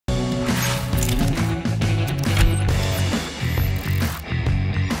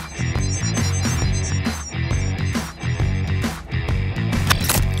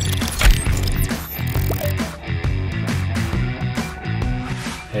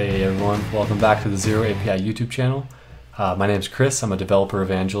Hey everyone, welcome back to the Xero API YouTube channel. My name is Chris. I'm a developer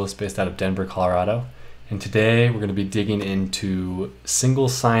evangelist based out of Denver, Colorado. And today we're going to be digging into single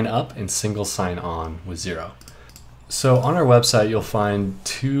sign up and single sign on with Xero. So on our website, you'll find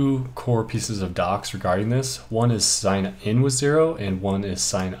two core pieces of docs regarding this. One is sign in with Xero and one is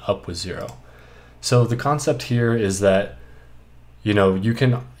sign up with Xero. So the concept here is that you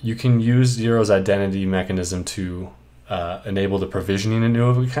can use Xero's identity mechanism to enable the provisioning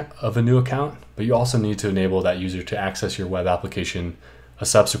of a new account, but you also need to enable that user to access your web application a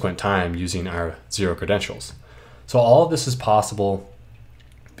subsequent time using our Xero credentials. So all of this is possible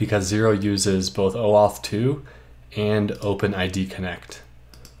because Xero uses both OAuth 2 and OpenID Connect.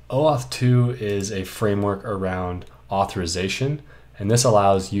 OAuth 2 is a framework around authorization, and this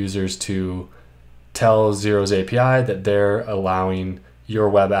allows users to tell Xero's API that they're allowing your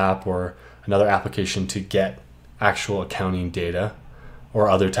web app or another application to get actual accounting data or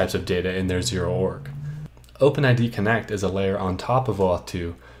other types of data in their Xero org. OpenID Connect is a layer on top of OAuth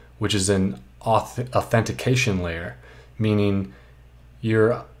 2, which is an authentication layer, meaning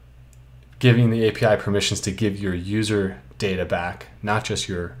you're giving the API permissions to give your user data back, not just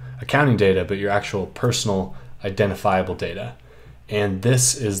your accounting data, but your actual personal identifiable data. And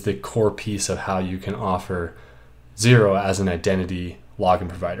this is the core piece of how you can offer Xero as an identity login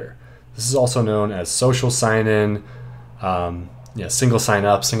provider. This is also known as social sign-in, single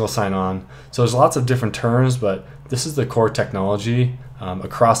sign-up, single sign-on. So there's lots of different terms, but this is the core technology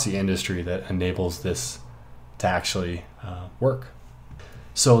across the industry that enables this to actually work.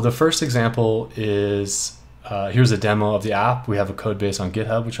 So the first example is, here's a demo of the app. We have a code base on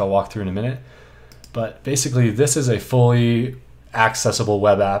GitHub, which I'll walk through in a minute. But basically, this is a fully accessible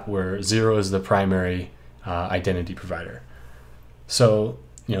web app where Xero is the primary identity provider. So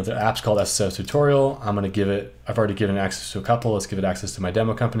the app's called SSO Tutorial. I've already given access to a couple. Let's give it access to my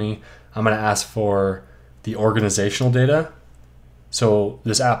demo company. I'm going to ask for the organizational data. So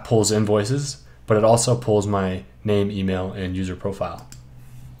this app pulls invoices, but it also pulls my name, email, and user profile.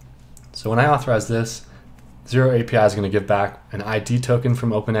 So when I authorize this, Xero API is going to give back an ID token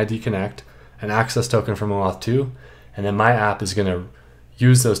from OpenID Connect, an access token from OAuth 2, and then my app is going to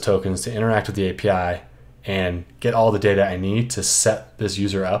use those tokens to interact with the API and get all the data I need to set this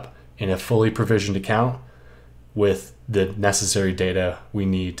user up in a fully provisioned account with the necessary data we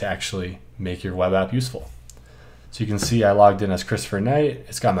need to actually make your web app useful. So you can see I logged in as Christopher Knight.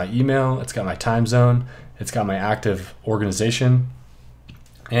 It's got my email, it's got my time zone, it's got my active organization,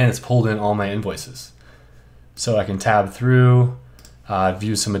 and it's pulled in all my invoices. So I can tab through,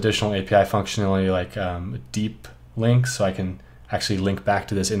 view some additional API functionality like deep links, so I can actually link back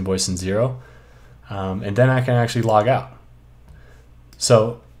to this invoice in Xero. And then I can actually log out.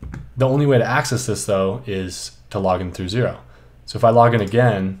 So the only way to access this though is to log in through Xero. So if I log in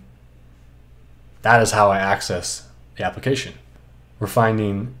again, that is how I access the application. We're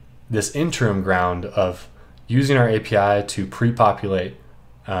finding this interim ground of using our API to pre-populate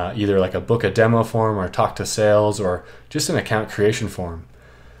either like a book a demo form or talk to sales or just an account creation form.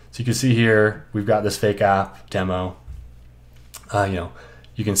 So you can see here, we've got this fake app demo.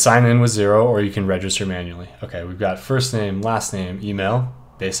 You can sign in with Xero or you can register manually. Okay, we've got first name, last name, email,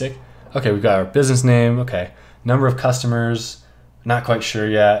 basic. Okay, we've got our business name. Okay, number of customers, not quite sure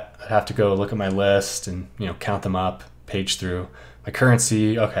yet. I'd have to go look at my list and count them up, page through. My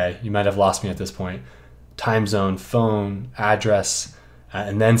currency, okay, you might have lost me at this point. Time zone, phone, address,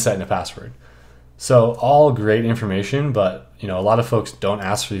 and then set in a password. So all great information, but a lot of folks don't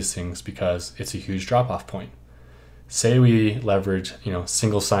ask for these things because it's a huge drop-off point. Say we leverage,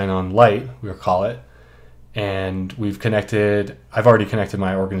 single sign-on light, we'll call it, and I've already connected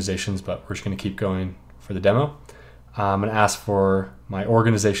my organizations, but we're just going to keep going for the demo. I'm going to ask for my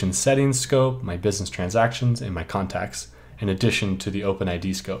organization settings scope, my business transactions, and my contacts, in addition to the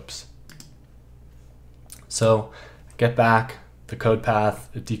OpenID scopes. So get back the code path,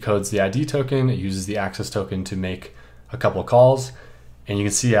 it decodes the ID token, it uses the access token to make a couple of calls. And you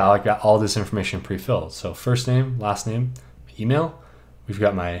can see how I got all this information pre-filled. So first name, last name, email. We've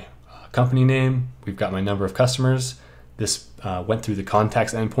got my company name. We've got my number of customers. This went through the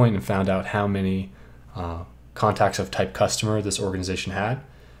contacts endpoint and found out how many contacts of type customer this organization had.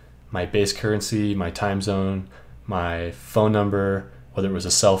 My base currency, my time zone, my phone number, whether it was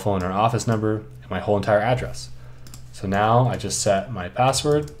a cell phone or office number, and my whole entire address. So now I just set my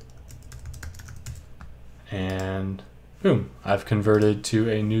password and boom, I've converted to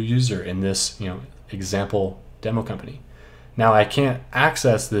a new user in this example demo company. Now I can't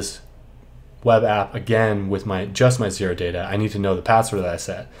access this web app again with just my Xero data. I need to know the password that I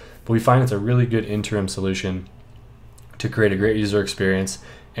set. But we find it's a really good interim solution to create a great user experience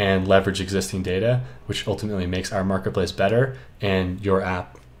and leverage existing data, which ultimately makes our marketplace better and your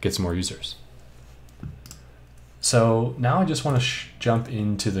app gets more users. So now I just want to jump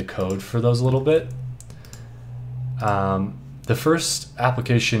into the code for those a little bit. The first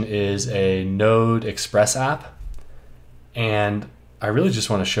application is a Node Express app, and I really just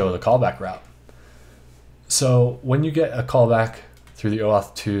want to show the callback route. So when you get a callback through the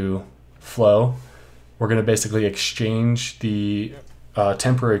OAuth 2 flow, we're going to basically exchange the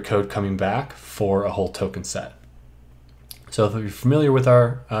temporary code coming back for a whole token set. So if you're familiar with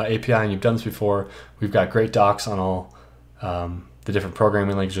our API and you've done this before, we've got great docs on all the different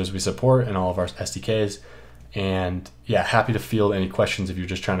programming languages we support and all of our SDKs. And yeah, happy to field any questions if you're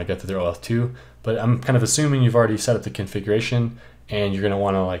just trying to get through the OAuth 2. But I'm kind of assuming you've already set up the configuration and you're going to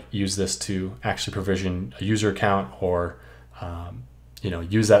want to use this to actually provision a user account or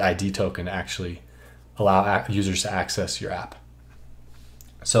use that ID token to actually allow users to access your app.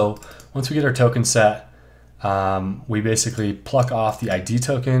 So once we get our token set, we basically pluck off the ID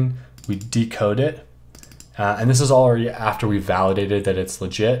token, we decode it, and this is already after we validated that it's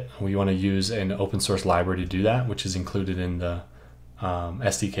legit. We want to use an open source library to do that, which is included in the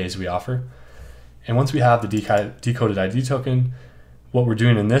SDKs we offer. And once we have the decoded ID token, what we're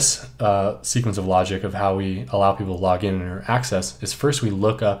doing in this sequence of logic of how we allow people to log in or access is first we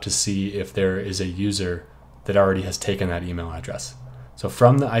look up to see if there is a user that already has taken that email address. So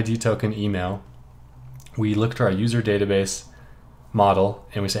from the ID token email, we look to our user database model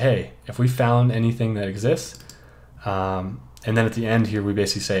and we say, hey, if we found anything that exists, and then at the end here, we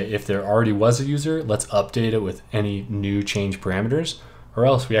basically say, if there already was a user, let's update it with any new change parameters, or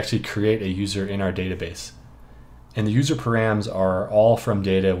else we actually create a user in our database. And the user params are all from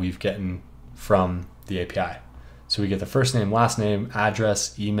data we've gotten from the API. So we get the first name, last name,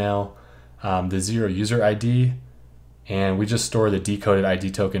 address, email, the Xero user ID, and we just store the decoded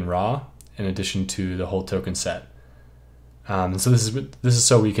ID token raw in addition to the whole token set. And so this is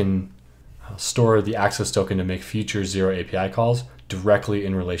so we can store the access token to make future Xero API calls directly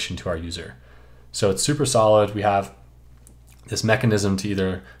in relation to our user. So it's super solid. We have this mechanism to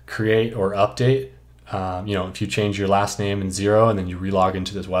either create or update. If you change your last name in Xero and then you relog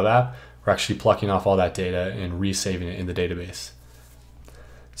into this web app, we're actually plucking off all that data and resaving it in the database.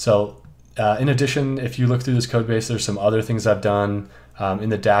 So in addition, if you look through this code base, there's some other things I've done. In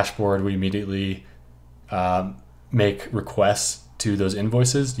the dashboard, we immediately make requests to those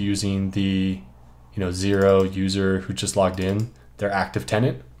invoices using the Xero user who just logged in, their active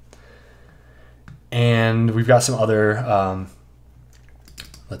tenant. And we've got some other,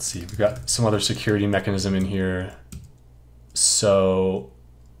 we've got some other security mechanism in here. So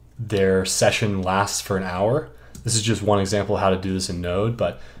their session lasts for an hour. This is just one example of how to do this in Node,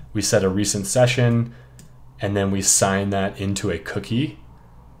 but we set a recent session and then we sign that into a cookie.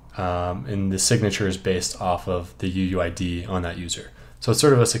 And the signature is based off of the UUID on that user. So it's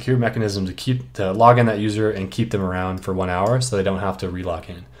sort of a secure mechanism to log in that user and keep them around for 1 hour so they don't have to relog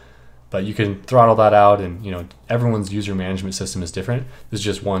in. But you can throttle that out, and everyone's user management system is different. This is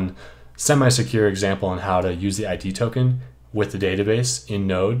just one semi-secure example on how to use the ID token with the database in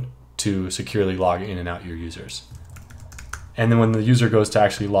Node to securely log in and out your users. And then when the user goes to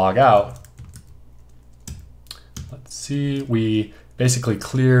actually log out, we basically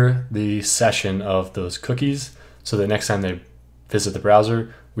clear the session of those cookies so that next time they visit the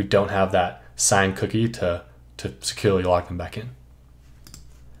browser, we don't have that signed cookie to securely log them back in.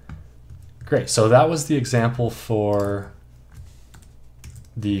 Great, so that was the example for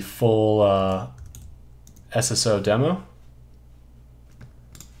the full SSO demo.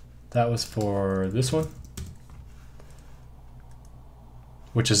 That was for this one,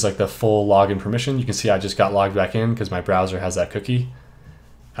 which is like the full login permission. You can see I just got logged back in because my browser has that cookie.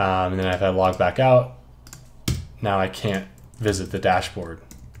 And then if I log back out, now I can't visit the dashboard.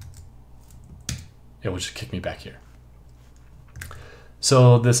 It will just kick me back here.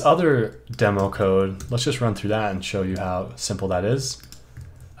 So this other demo code, let's just run through that and show you how simple that is.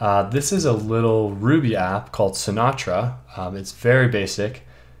 This is a little Ruby app called Sinatra. It's very basic.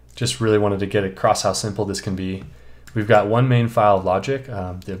 Just really wanted to get across how simple this can be. We've got one main file of logic.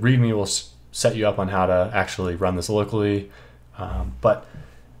 The README will set you up on how to actually run this locally.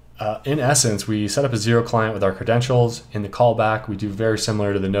 In essence, we set up a Xero client with our credentials. In the callback, we do very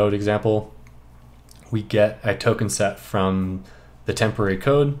similar to the Node example. We get a token set from the temporary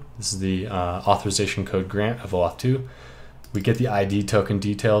code. This is the authorization code grant of OAuth 2. We get the ID token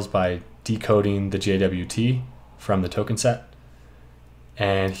details by decoding the JWT from the token set.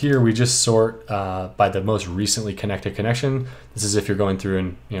 And here we just sort by the most recently connected connection. This is if you're going through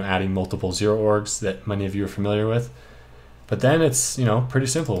and adding multiple Xero orgs that many of you are familiar with. But then it's, pretty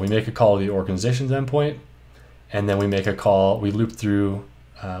simple. We make a call to the organization's endpoint, and then we make a call, we loop through,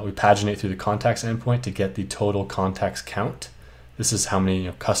 we paginate through the contacts endpoint to get the total contacts count. This is how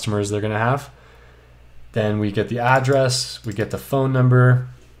many customers they're going to have. Then we get the address, we get the phone number,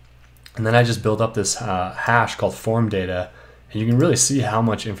 and then I just build up this hash called form data. And you can really see how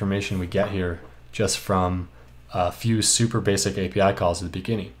much information we get here just from a few super basic API calls at the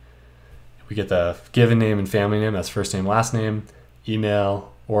beginning. We get the given name and family name, that's first name, last name,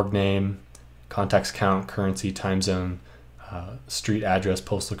 email, org name, contacts count, currency, time zone, street address,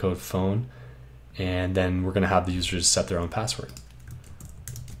 postal code, phone, and then we're going to have the users set their own password.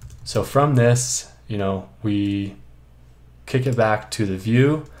 So from this, we kick it back to the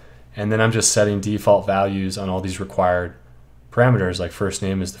view, and then I'm just setting default values on all these required parameters, like first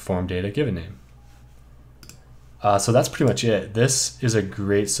name is the form data given name. So that's pretty much it. This is a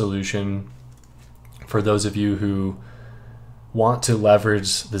great solution for those of you who want to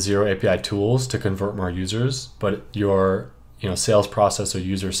leverage the Xero API tools to convert more users, but your sales process or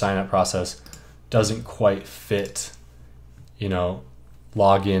user sign-up process doesn't quite fit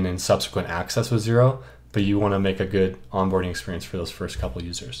login and subsequent access with Xero, but you want to make a good onboarding experience for those first couple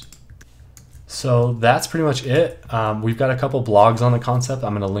users. So that's pretty much it. We've got a couple blogs on the concept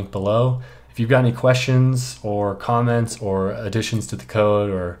I'm going to link below. If you've got any questions or comments or additions to the code,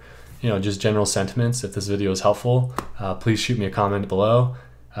 or just general sentiments, if this video is helpful, please shoot me a comment below.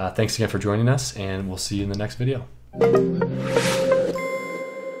 Thanks again for joining us, and we'll see you in the next video.